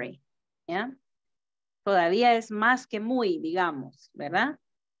very, yeah? Todavía es más que muy, digamos, ¿verdad?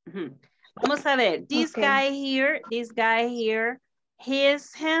 Vamos a ver, this guy here, he's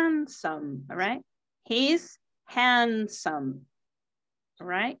handsome, all right? He's handsome, all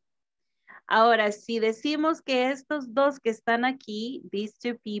right? Ahora, si decimos que estos dos que están aquí, these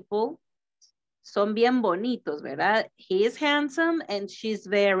two people, son bien bonitos, ¿verdad? He is handsome and she's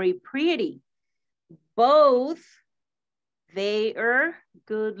very pretty. Both, they are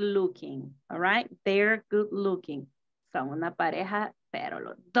good looking, all right? They're good looking. Son una pareja, pero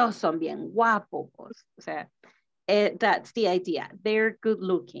los dos son bien guapos. O sea, that's the idea. They're good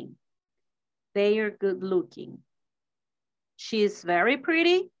looking. They are good looking. She's very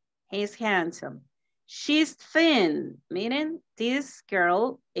pretty. He's handsome. She's thin. Miren, this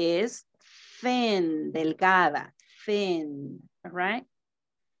girl is thin, delgada, thin, all right?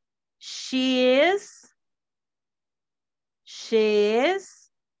 She is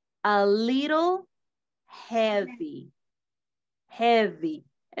a little heavy. Heavy.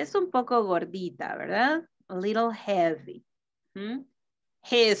 Es un poco gordita, ¿verdad? A little heavy.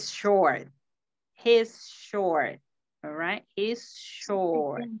 He's short. He's short, all right? He's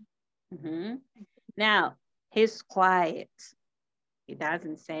short. Now, he's quiet. He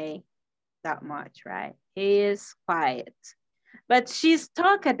doesn't say that much, right? He is quiet. But she's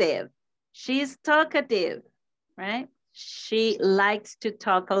talkative. She's talkative, right? She likes to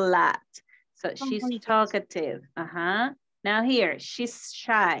talk a lot. So she's talkative. Now here, she's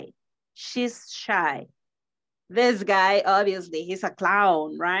shy. She's shy. This guy, obviously, he's a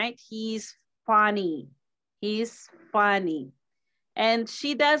clown, right? He's funny. He's funny. And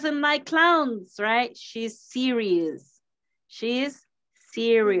she doesn't like clowns, right? She's serious. She's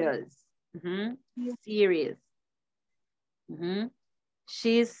serious. Serious.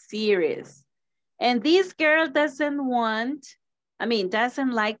 She's serious. And this girl doesn't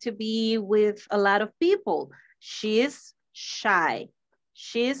like to be with a lot of people. She's shy.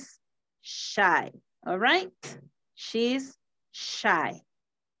 She's shy. All right? She's shy.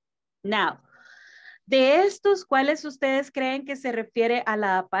 Now, de estos, ¿cuáles ustedes creen que se refiere a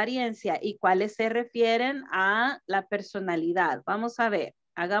la apariencia y cuáles se refieren a la personalidad? Vamos a ver,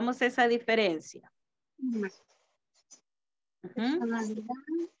 hagamos esa diferencia.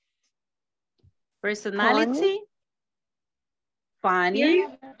 Personality. Funny.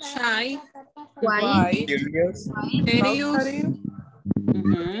 Shy. Quiet. Curious. Serious.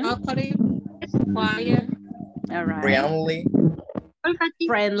 Talkative. Quiet. All right. Friendly.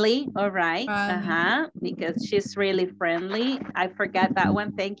 Friendly, all right. Because she's really friendly. I forgot that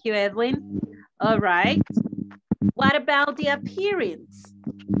one. Thank you, Edwin. All right. What about the appearance?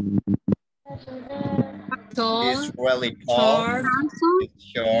 Tall. He's really tall. He's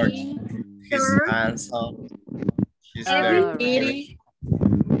short. He's handsome. She's very pretty.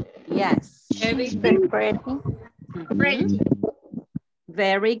 Yes. She's very pretty.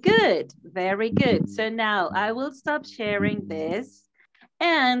 Very good. Very good. So now I will stop sharing this.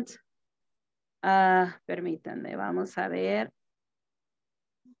 And, permítanme, vamos a ver.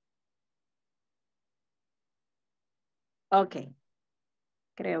 Ok.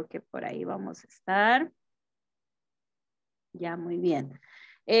 Creo que por ahí vamos a estar. Ya, muy bien.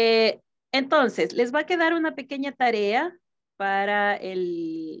 Entonces, les va a quedar una pequeña tarea para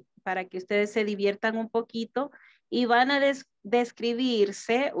que ustedes se diviertan un poquito y van a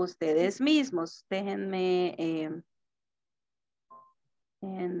describirse ustedes mismos. Déjenme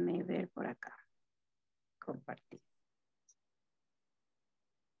ver por acá. Compartir.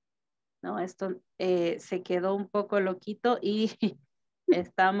 No, esto se quedó un poco loquito y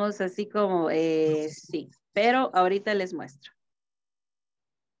estamos así como, sí, pero ahorita les muestro.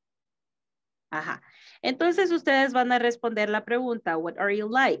 Entonces ustedes van a responder la pregunta, what are you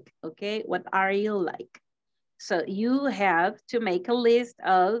like? Okay, what are you like? So you have to make a list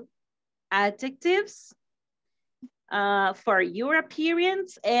of adjectives, for your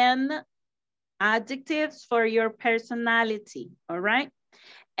appearance and adjectives for your personality, all right?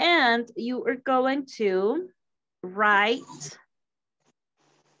 And you are going to write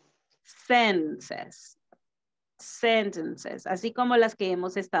sentences, así como las que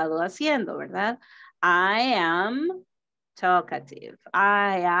hemos estado haciendo, ¿verdad? I am talkative.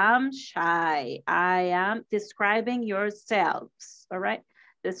 I am shy. I am describing yourselves, all right?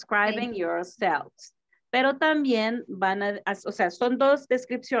 Describing yourselves. Pero también van a, o sea, son dos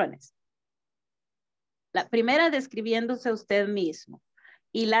descripciones. La primera describiéndose usted mismo.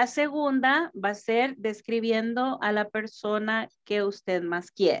 Y la segunda va a ser describiendo a la persona que usted más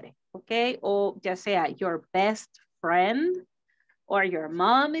quiere, ¿ok? O ya sea your best friend, or your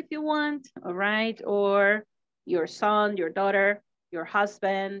mom if you want, all right? Or your son, your daughter, your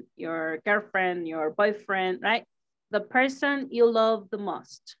husband, your girlfriend, your boyfriend, right? The person you love the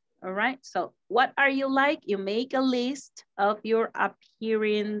most, all right? So what are you like? You make a list of your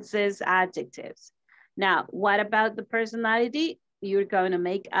appearances, adjectives. Now, what about the personality? You're going to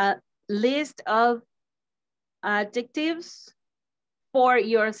make a list of adjectives for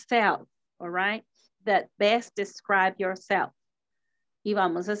yourself, all right? That best describe yourself. Y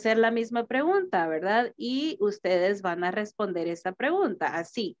vamos a hacer la misma pregunta, ¿verdad? Y ustedes van a responder esa pregunta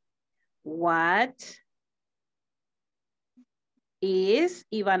así. What is,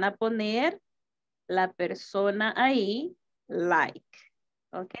 y van a poner la persona ahí, like,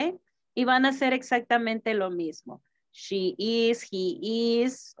 ¿ok? Y van a hacer exactamente lo mismo. She is, he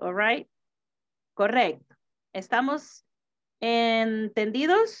is, all right? Correcto. ¿Estamos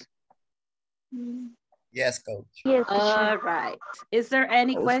entendidos? Yes, coach. Yes, All right. Is there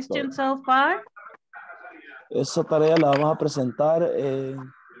any question so far? Esa tarea la vamos a presentar en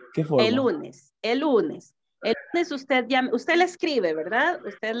 ¿qué forma? El lunes. El lunes usted la escribe, ¿verdad?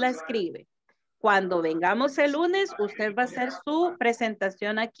 Usted la escribe. Cuando vengamos el lunes, usted va a hacer su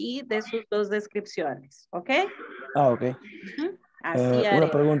presentación aquí de sus dos descripciones, ¿ok? Ah, ok. Así haré. Una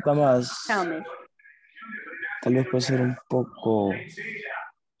pregunta más. Tell me. Tal vez puede ser un poco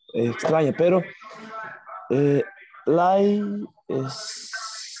extraña, pero like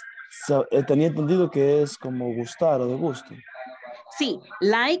tenía entendido que es como gustar o de gusto. Sí,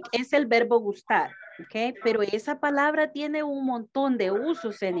 like es el verbo gustar, ¿ok? Pero esa palabra tiene un montón de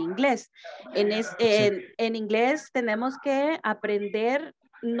usos en inglés. En inglés tenemos que aprender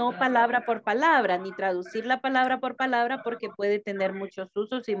no palabra por palabra, ni traducir la palabra por palabra porque puede tener muchos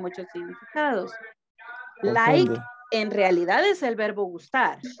usos y muchos significados. Like en realidad es el verbo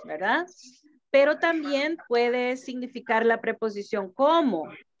gustar, ¿verdad? Pero también puede significar la preposición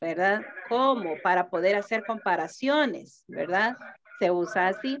como, ¿verdad? Como, para poder hacer comparaciones, ¿verdad? Se usa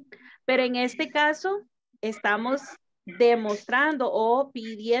así. Pero en este caso, estamos demostrando o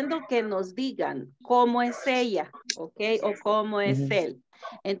pidiendo que nos digan cómo es ella, ¿ok? O cómo es él.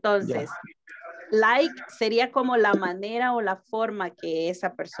 Entonces, like sería como la manera o la forma que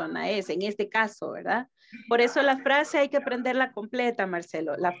esa persona es, en este caso, ¿verdad? Por eso la frase hay que aprenderla completa,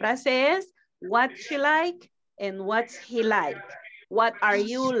 Marcelo. La frase es, what she like and what's he like. What are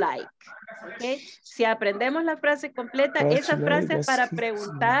you like? ¿Ok? Si aprendemos la frase completa, esa frase es para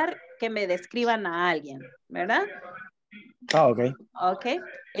preguntar que me describan a alguien, ¿verdad? Ah, ok. Ok.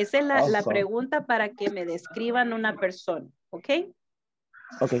 Esa es la pregunta para que me describan una persona, ¿ok?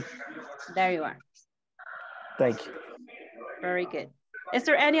 Ok. There you are. Thank you. Very good. Is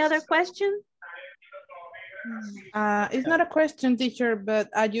there any other question? It's not a question, teacher, but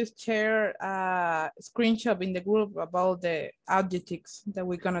I just share a screenshot in the group about the adjectives that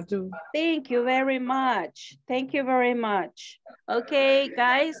we're gonna do. Thank you very much. Thank you very much. Okay,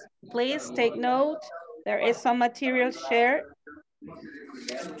 guys, please take note. There is some material shared.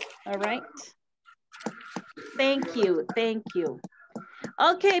 All right. Thank you. Thank you.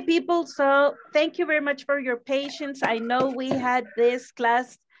 Okay, people, so thank you very much for your patience. I know we had this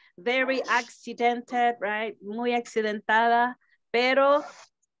class very accidented, right? Muy accidentada, pero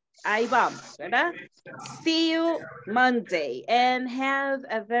ahí vamos, ¿verdad? See you Monday and have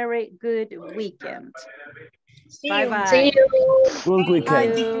a very good weekend. Bye-bye. See you. Good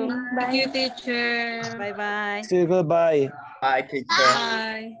weekend. Thank you, teacher. Bye-bye. See you, goodbye. Bye, teacher.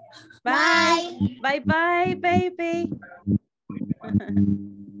 Bye. Bye. Bye-bye, baby.